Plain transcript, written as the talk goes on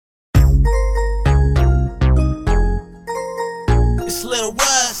Little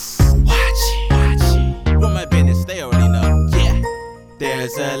Russ. Watch it. Run my business, they already know. Yeah.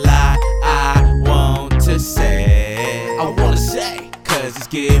 There's a lot I want to say. I wanna say, cause it's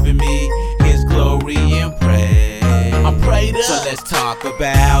giving me His glory and praise. I'm prayed up. So let's talk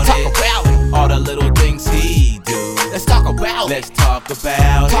about it. All the little things He do. Let's talk about it. Let's talk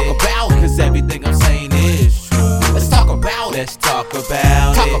about it. Cause everything I'm saying is true. Let's talk about it. Let's talk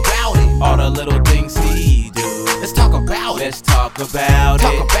about it. All the little things He do. Let's talk about it. Let's talk about it.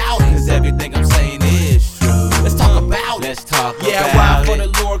 Cause everything I'm saying is true. Let's talk about it. Let's talk about it. Yeah, ride for the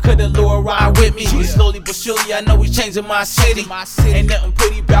Lord, cause the Lord ride with me. Yeah. Slowly but surely, I know He's changing my city. Ain't nothing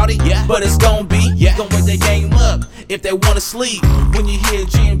pretty about it, but it's gon' be. Gonna wake their game up if they wanna sleep. When you hear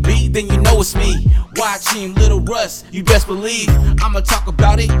G&B, then you know it's me. WATCHEM, Little Russ, you best believe I'ma talk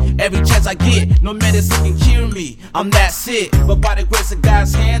about it every chance I get. No medicine can cure me, I'm that sick, but by the grace of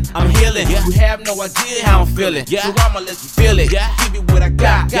God's hand, I'm healing. You have no idea how I'm feeling, so I'ma let you feel it. Give you what I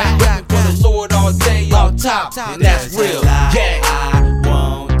got. Working for the Lord all day, all top, and that's real. I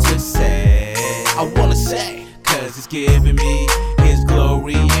want to say, I wanna say, cause it's giving me His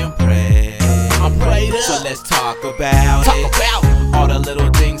glory and praise. I'm prayed up. So let's talk about it. All the little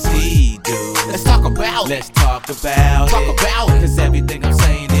things He do. Let's talk about it. Let's talk about it. Cause everything I'm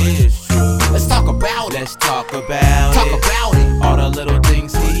saying is true. Let's talk about it. Let's talk about it. All the little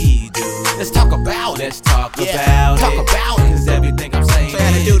things He do. Let's talk about it. Let's talk about it. Cause everything I'm saying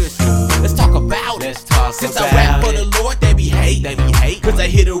is true. Let's talk about it. Let's talk about it. Since I rap for the Lord, they be hate. Cause they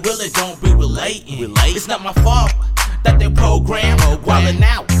hit it real and don't be relating. It's not my fault that they program wildin'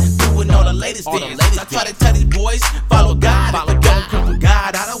 out, doing all the latest things. I try to tell these boys, follow God. If it don't come from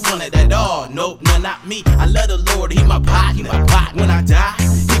God, I don't want it at all. Nope, no, not me. I love the Lord, He my partner. When I die,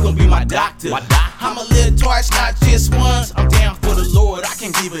 He gon' be my doctor. I'ma live twice, not just once. I'm down for the Lord, I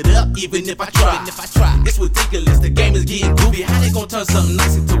can't give it up, even if I try. It's ridiculous, the game is getting goofy. How they gon' turn something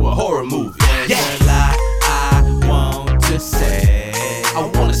nice into a horror movie? There's a lot I want to say. I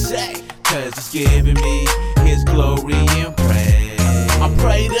wanna say, cause it's giving me His glory and praise. I'm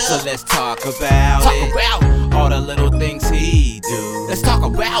prayed up. So let's talk about it. All the little things He do. Let's talk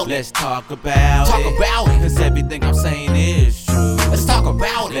about it. Let's talk about it. Cause everything I'm saying is true. Let's talk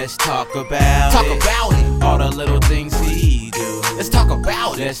about it. Let's talk about it. All the little things He do. Let's talk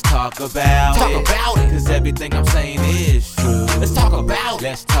about it. Let's talk about it. Cause everything I'm saying is true. Let's talk about it.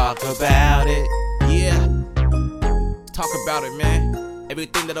 Let's talk about it. Yeah. Talk about it, man.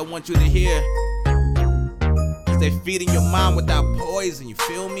 Everything that I want you to hear. They feeding your mind without poison, you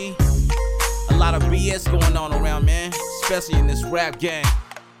feel me? A lot of BS going on around, man, especially in this rap game.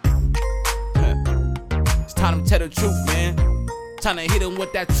 It's time to tell the truth, man. Time to hit them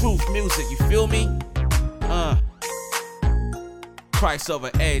with that truth music, you feel me? Christ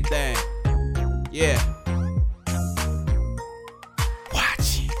over everything. Yeah.